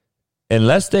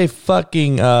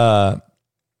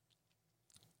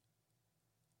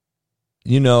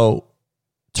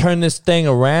turn this thing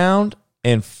around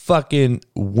and fucking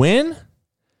win,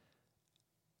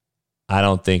 I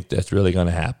don't think that's really going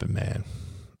to happen, man.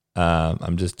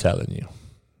 I'm just telling you.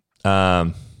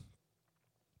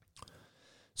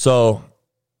 So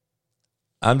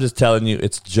I'm just telling you,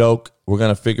 it's a joke. We're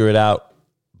going to figure it out,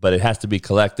 but it has to be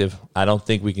collective. I don't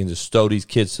think we can just throw these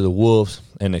kids to the wolves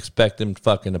and expect them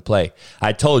fucking to play.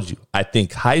 I told you, I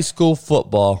think high school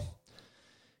football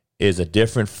is a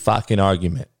different fucking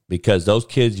argument. Because those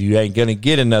kids, you ain't going to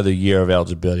get another year of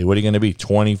eligibility. What are you going to be,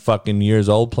 20 fucking years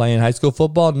old playing high school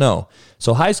football? No.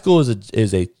 So high school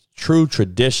is a true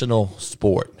traditional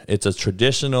sport. It's a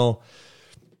traditional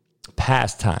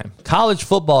pastime. College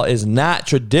football is not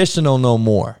traditional no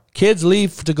more. Kids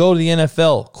leave to go to the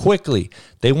NFL quickly.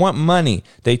 They want money.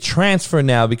 They transfer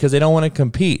now because they don't want to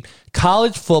compete.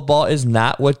 College football is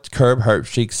not what Herb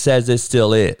Herbstreit says it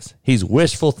still is. He's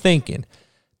wishful thinking.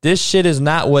 This shit is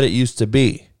not what it used to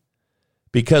be.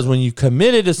 Because when you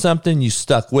committed to something, you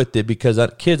stuck with it because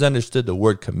kids understood the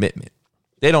word commitment.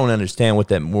 They don't understand what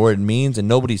that word means, and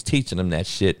nobody's teaching them that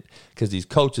shit because these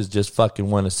coaches just fucking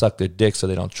want to suck their dick so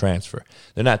they don't transfer.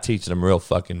 They're not teaching them real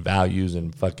fucking values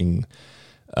and fucking,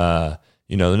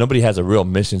 nobody has a real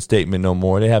mission statement no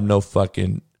more. They have no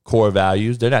fucking core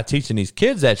values. They're not teaching these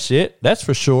kids that shit. That's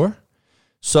for sure.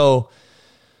 So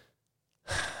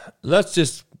let's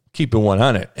just keep it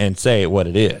 100 and say what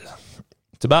it is.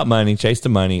 It's about money. Chase the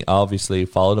money. Obviously,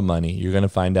 follow the money. You're going to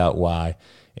find out why.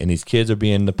 And these kids are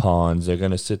being the pawns. They're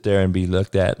going to sit there and be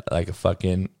looked at like a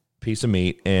fucking piece of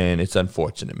meat. And it's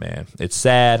unfortunate, man. It's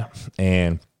sad.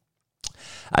 And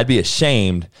I'd be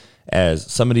ashamed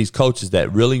as some of these coaches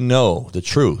that really know the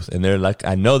truth. And they're like,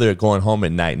 I know they're going home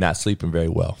at night not sleeping very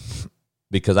well.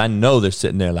 Because I know they're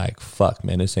sitting there like, fuck,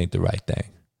 man, this ain't the right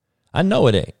thing. I know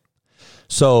it ain't.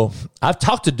 So I've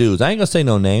talked to dudes. I ain't going to say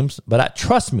no names, but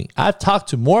trust me, I've talked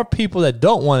to more people that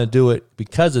don't want to do it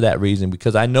because of that reason,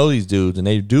 because I know these dudes and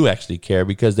they do actually care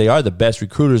because they are the best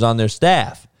recruiters on their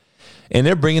staff. And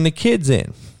they're bringing the kids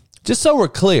in. Just so we're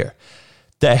clear,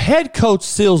 the head coach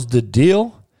seals the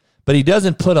deal, but he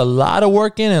doesn't put a lot of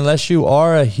work in unless you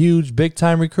are a huge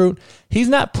big-time recruit. He's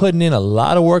not putting in a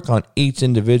lot of work on each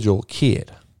individual kid,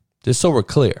 just so we're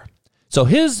clear. So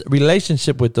his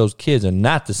relationship with those kids are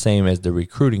not the same as the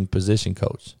recruiting position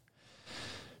coach.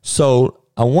 So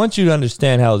I want you to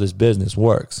understand how this business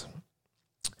works.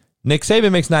 Nick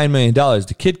Saban makes $9 million.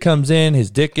 The kid comes in, his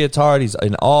dick gets hard, he's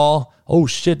in awe. Oh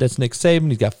shit, that's Nick Saban.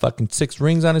 He's got fucking 6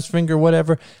 rings on his finger,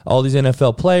 whatever. All these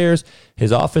NFL players.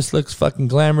 His office looks fucking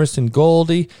glamorous and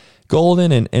golden,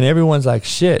 and everyone's like,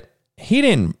 shit, he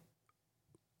didn't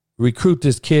recruit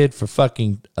this kid for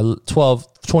fucking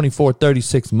 12, 24,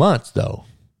 36 months, though,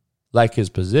 like his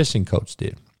position coach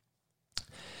did.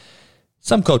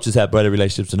 Some coaches have better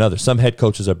relationships than others. Some head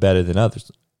coaches are better than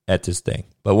others at this thing.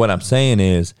 But what I'm saying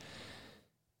is,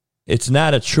 it's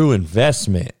not a true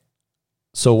investment,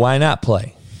 so why not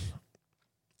play?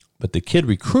 But the coach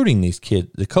recruiting these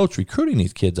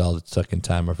kids all the fucking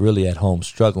time are really at home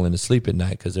struggling to sleep at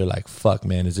night because they're like, fuck,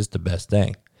 man, is this the best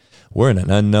thing? We're in an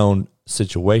unknown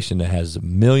situation that has a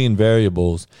million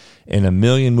variables and a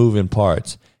million moving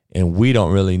parts, and we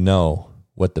don't really know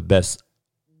what the best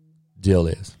deal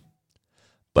is.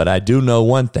 But I do know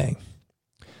one thing.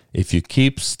 If you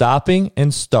keep stopping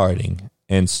and starting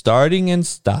and starting and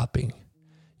stopping,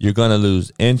 you're going to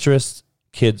lose interest.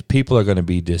 People are going to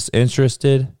be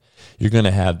disinterested. You're going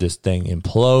to have this thing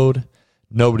implode.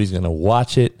 Nobody's going to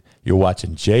watch it. You're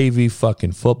watching JV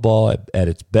fucking football at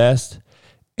its best.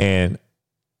 And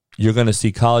you're going to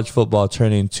see college football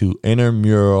turn into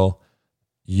intramural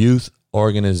youth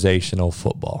organizational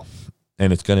football.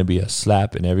 And it's going to be a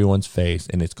slap in everyone's face.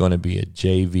 And it's going to be a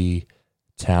JV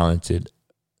talented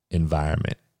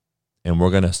environment. And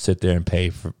we're going to sit there and pay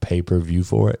for pay-per-view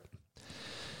for it.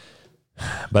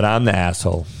 But I'm the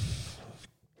asshole.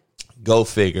 Go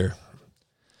figure.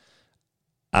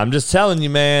 I'm just telling you,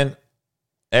 man.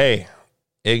 Hey,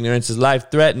 ignorance is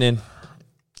life-threatening.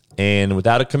 And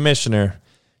without a commissioner,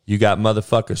 you got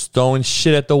motherfuckers throwing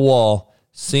shit at the wall,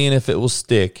 seeing if it will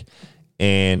stick,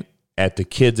 and at the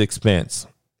kid's expense.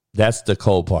 That's the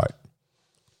cold part.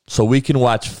 So we can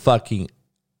watch fucking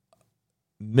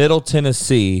Middle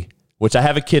Tennessee, which I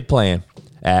have a kid playing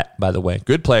at, by the way.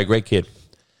 Good player, great kid.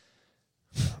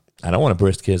 I don't want to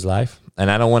risk his life.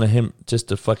 And I don't want him just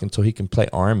to fucking so he can play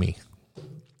Army.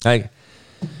 I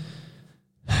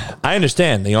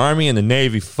understand the Army and the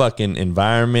Navy fucking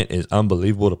environment is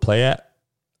unbelievable to play at.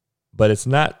 But it's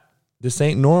not, this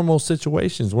ain't normal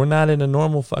situations. We're not in a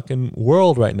normal fucking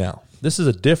world right now. This is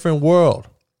a different world.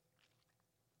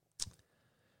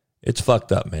 It's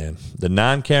fucked up, man. The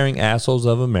non-caring assholes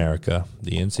of America,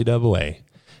 the NCAA,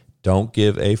 don't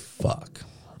give a fuck.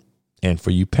 And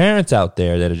for you parents out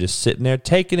there that are just sitting there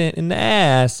taking it in the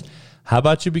ass, how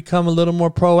about you become a little more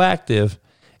proactive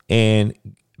and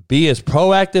be as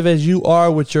proactive as you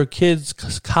are with your kid's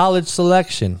college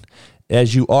selection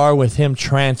as you are with him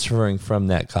transferring from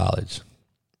that college.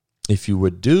 If you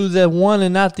would do the one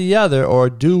and not the other, or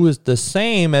do the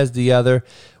same as the other,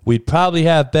 we'd probably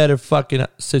have better fucking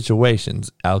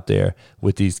situations out there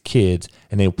with these kids,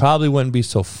 and they probably wouldn't be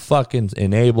so fucking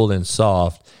enabled and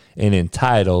soft and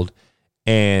entitled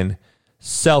and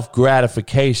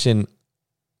self-gratification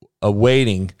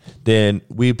awaiting. Then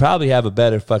we'd probably have a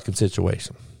better fucking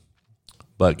situation.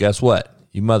 But guess what?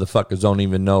 You motherfuckers don't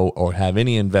even know or have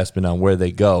any investment on where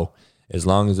they go. As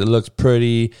long as it looks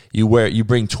pretty, you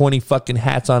bring 20 fucking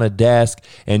hats on a desk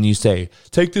and you say,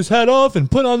 take this hat off and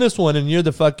put on this one, and you're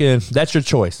the fucking, that's your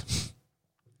choice.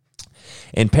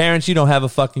 And parents, you don't have a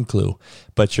fucking clue,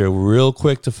 but you're real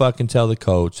quick to fucking tell the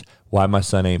coach why my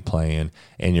son ain't playing,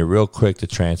 and you're real quick to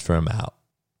transfer him out.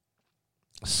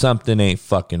 something ain't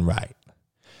fucking right.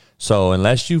 So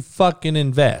unless you fucking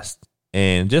invest,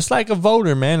 and just like a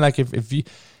voter, man, like if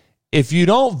you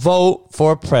don't vote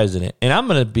for a president, and I'm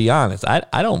gonna be honest, I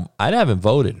haven't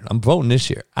voted. I'm voting this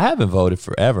year. I haven't voted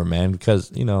forever, man,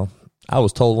 because I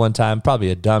was told one time, probably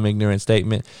a dumb, ignorant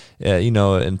statement,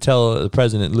 until the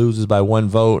president loses by one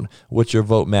vote, what's your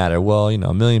vote matter? Well,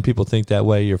 a million people think that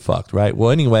way. You're fucked, right? Well,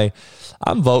 anyway,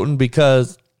 I'm voting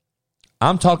because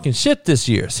I'm talking shit this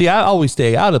year. See, I always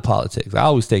stay out of politics. I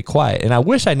always stay quiet. And I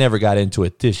wish I never got into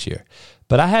it this year.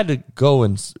 But I had to go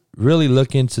and really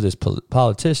look into this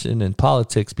politician and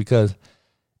politics because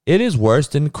it is worse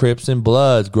than Crips and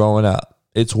Bloods growing up.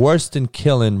 It's worse than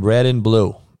killing red and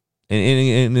blue.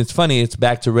 And it's funny, it's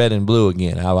back to red and blue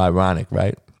again. How ironic,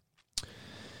 right?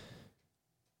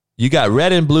 You got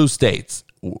red and blue states.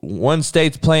 One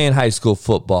state's playing high school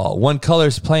football. One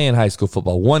color's playing high school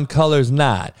football. One color's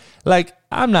not. Like,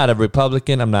 I'm not a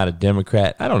Republican. I'm not a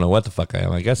Democrat. I don't know what the fuck I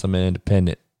am. I guess I'm an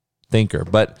independent thinker.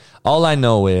 But all I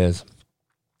know is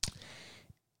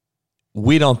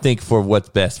we don't think for what's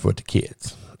best for the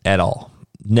kids at all.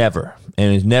 Never.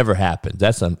 And it never happens.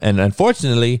 And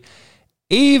unfortunately,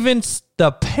 even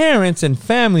the parents and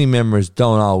family members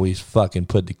don't always fucking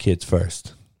put the kids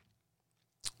first.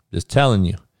 Just telling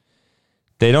you.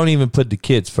 They don't even put the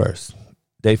kids first.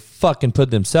 They fucking put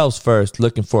themselves first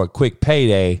looking for a quick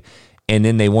payday, and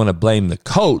then they want to blame the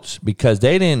coach because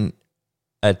they didn't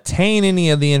attain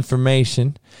any of the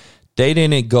information. They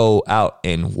didn't go out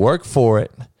and work for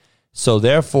it. So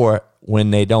therefore,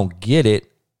 when they don't get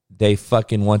it, they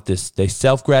fucking want this. They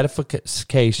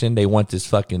self-gratification. They want this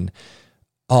fucking,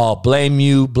 oh, blame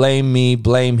you, blame me,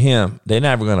 blame him. They're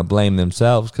never going to blame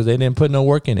themselves because they didn't put no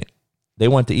work in it. They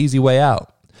want the easy way out.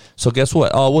 So guess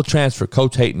what? Oh, we'll transfer.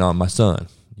 Coach hating on my son.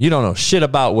 You don't know shit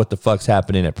about what the fuck's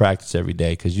happening at practice every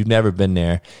day because you've never been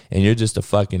there, and you're just a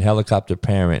fucking helicopter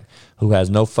parent who has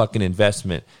no fucking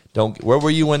investment. Where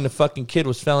were you when the fucking kid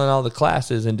was failing all the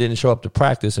classes and didn't show up to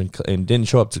practice and didn't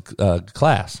show up to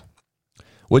class?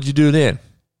 What'd you do then?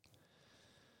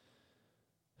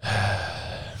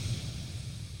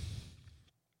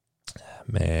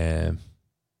 Man,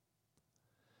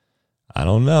 I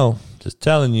don't know. Just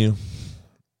telling you.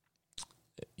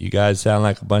 You guys sound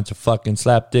like a bunch of fucking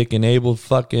slapdick enabled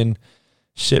fucking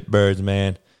shitbirds,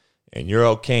 man. And you're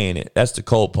okaying it. That's the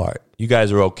cold part. You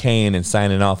guys are okaying and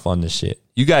signing off on this shit.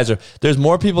 There's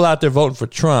more people out there voting for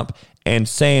Trump and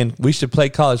saying we should play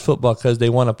college football because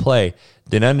they want to play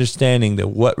than understanding that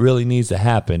what really needs to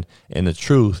happen and the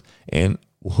truth and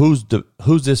who's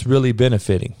this really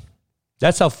benefiting.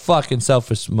 That's how fucking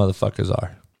selfish motherfuckers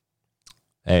are.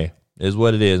 Hey, it is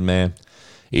what it is, man.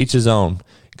 Each his own.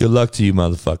 Good luck to you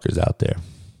motherfuckers out there.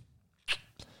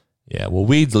 Yeah, well,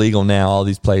 weed's legal now, all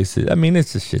these places. I mean,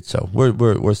 it's a shit show.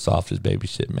 We're soft as baby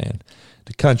shit, man.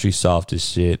 The country's soft as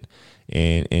shit.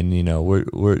 And we're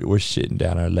shitting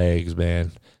down our legs,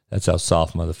 man. That's how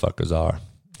soft motherfuckers are.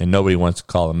 And nobody wants to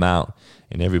call them out.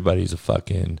 And everybody's a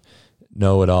fucking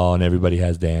know-it-all, and everybody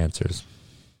has the answers.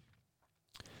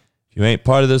 If you ain't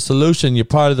part of the solution, you're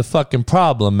part of the fucking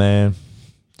problem, man.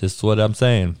 Just what I'm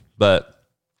saying. But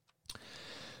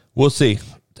we'll see.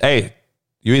 Hey,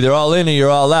 you're either all in or you're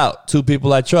all out. Two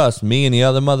people I trust. Me and the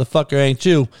other motherfucker ain't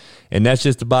you. And that's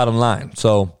just the bottom line.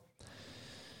 So,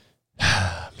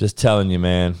 just telling you,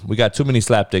 man. We got too many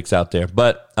slapdicks out there.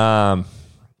 But,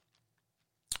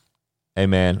 hey,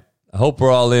 man, I hope we're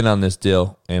all in on this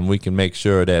deal. And we can make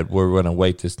sure that we're going to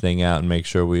wait this thing out and make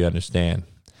sure we understand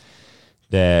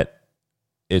that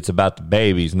it's about the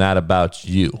babies, not about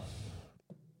you.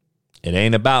 It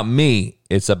ain't about me.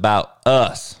 It's about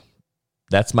us.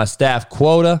 That's my staff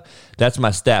quota. That's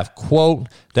my staff quote.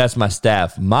 That's my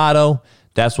staff motto.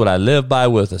 That's what I live by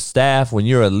with a staff. When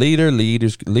you're a leader,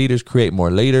 leaders create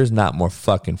more leaders, not more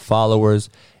fucking followers.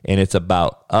 And it's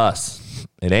about us.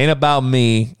 It ain't about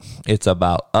me. It's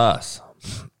about us.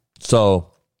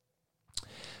 So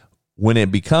when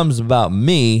it becomes about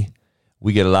me,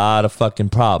 we get a lot of fucking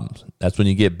problems. That's when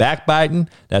you get backbiting.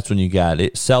 That's when you got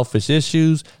selfish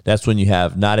issues. That's when you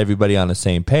have not everybody on the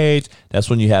same page. That's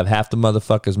when you have half the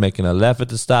motherfuckers making a left at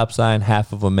the stop sign,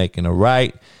 half of them making a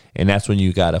right. And that's when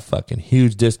you got a fucking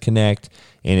huge disconnect.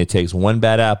 And it takes one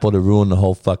bad apple to ruin the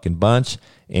whole fucking bunch.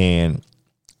 And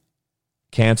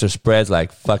cancer spreads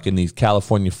like fucking these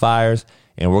California fires.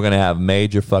 And we're going to have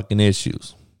major fucking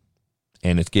issues.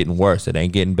 And it's getting worse. It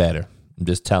ain't getting better. I'm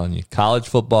just telling you, college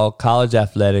football, college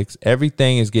athletics,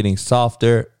 everything is getting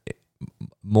softer,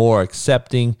 more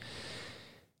accepting.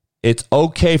 It's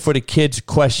okay for the kid to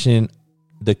question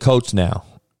the coach now.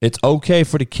 It's okay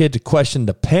for the kid to question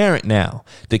the parent now.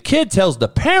 The kid tells the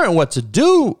parent what to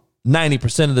do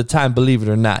 90% of the time, believe it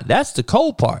or not. That's the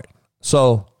cold part.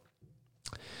 So,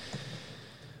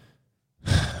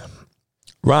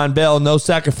 Ron Bell, no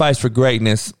sacrifice for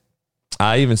greatness.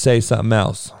 I even say something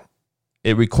else.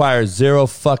 It requires zero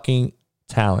fucking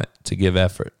talent to give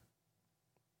effort.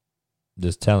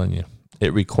 Just telling you.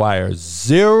 It requires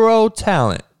zero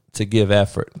talent to give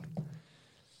effort.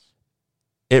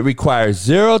 It requires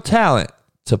zero talent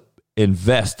to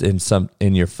invest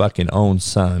in your fucking own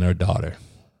son or daughter.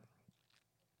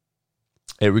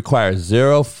 It requires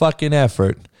zero fucking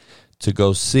effort to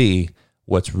go see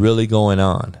what's really going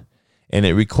on. And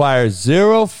it requires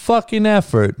zero fucking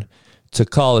effort to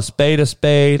call a spade, a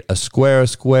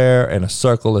square, and a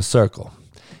circle.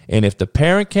 And if the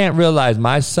parent can't realize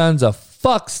my son's a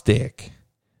fuckstick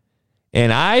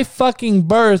and I fucking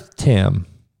birthed him,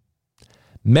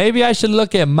 maybe I should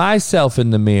look at myself in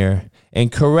the mirror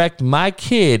and correct my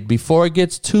kid before it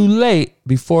gets too late,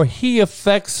 before he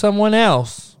affects someone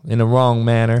else in a wrong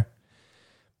manner.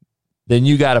 Then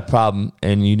you got a problem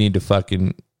and you need to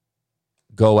fucking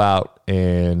go out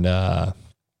and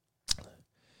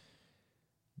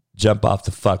jump off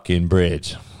the fucking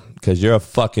bridge, because you're a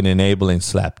fucking enabling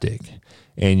slapdick.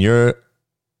 And your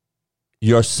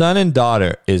son and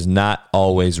daughter is not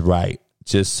always right,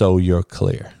 just so you're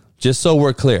clear. Just so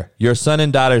we're clear. Your son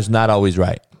and daughter is not always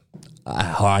right.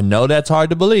 I know that's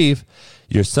hard to believe.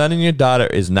 Your son and your daughter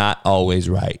is not always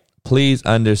right. Please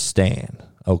understand,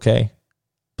 okay?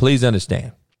 Please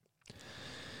understand.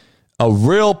 A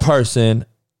real person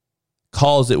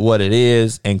calls it what it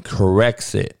is and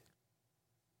corrects it,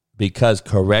 because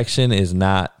correction is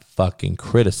not fucking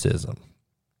criticism.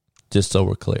 Just so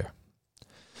we're clear.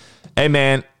 Hey,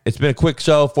 man, it's been a quick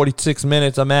show, 46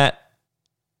 minutes. I'm at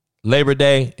Labor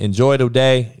Day. Enjoy the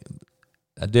day.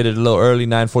 I did it a little early,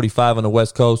 9:45 on the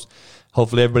West Coast.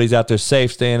 Hopefully everybody's out there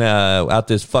safe, staying out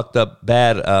this fucked up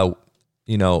bad,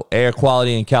 air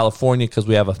quality in California, because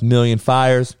we have 1 million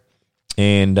fires.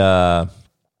 And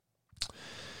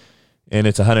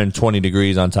it's 120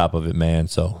 degrees on top of it, man.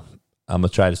 So I'm going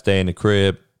to try to stay in the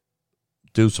crib,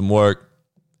 do some work,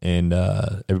 and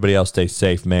everybody else stay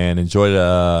safe, man. Enjoy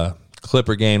the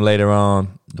Clipper game later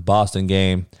on, the Boston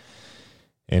game,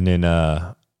 and then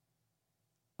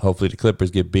hopefully the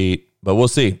Clippers get beat. But we'll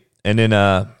see. And then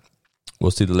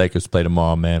we'll see the Lakers play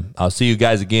tomorrow, man. I'll see you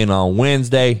guys again on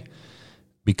Wednesday.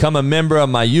 Become a member of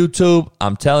my YouTube.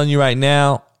 I'm telling you right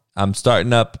now, I'm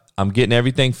getting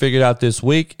everything figured out this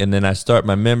week, and then I start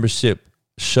my membership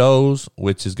shows,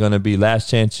 which is going to be Last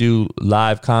Chance U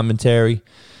live commentary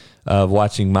of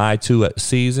watching my 2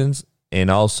 seasons, and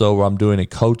also I'm doing a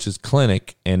coach's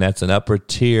clinic, and that's an upper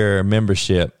tier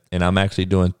membership, and I'm actually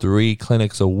doing 3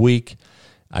 clinics a week.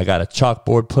 I got a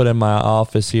chalkboard put in my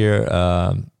office here.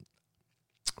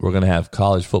 We're going to have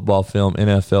college football film,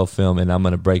 NFL film, and I'm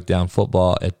going to break down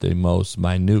football at the most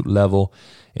minute level.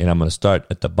 And I'm going to start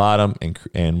at the bottom,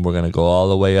 and we're going to go all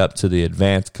the way up to the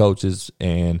advanced coaches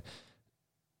and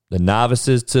the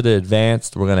novices to the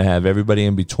advanced. We're going to have everybody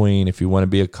in between. If you want to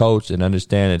be a coach and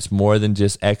understand it's more than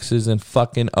just X's and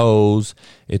fucking O's,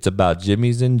 it's about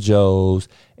Jimmys and Joes.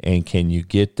 And can you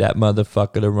get that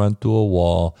motherfucker to run through a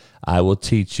wall? I will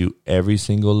teach you every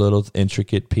single little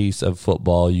intricate piece of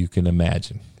football you can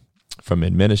imagine, from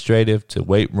administrative to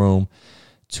weight room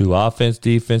to offense,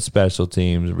 defense, special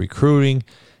teams, recruiting,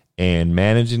 and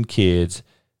managing kids.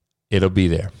 It'll be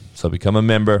there. So become a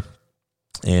member,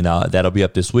 and that'll be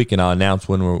up this week, and I'll announce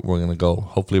when we're going to go.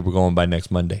 Hopefully we're going by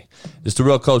next Monday. It's the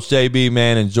real Coach JB,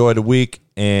 man. Enjoy the week,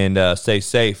 and stay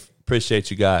safe. Appreciate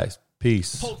you guys.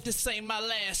 Peace. Hope this ain't my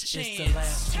last chance. It's the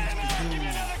last chance for you.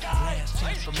 Last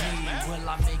chance for me. Will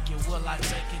I make it? Will I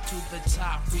take it to the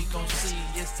top? We gon' see.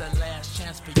 It's the last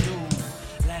chance for you.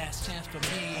 Last chance for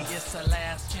me. It's the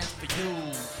last chance for you.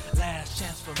 Last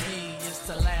chance for me. It's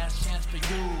the last chance for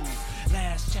you.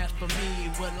 Last chance for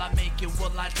me. Will I make it?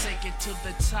 Will I take it to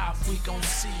the top? We gon'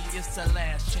 see. It's the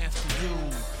last chance for you.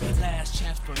 Last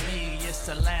chance for me. It's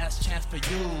the last chance for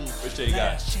you. Appreciate you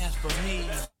guys. Last chance for me.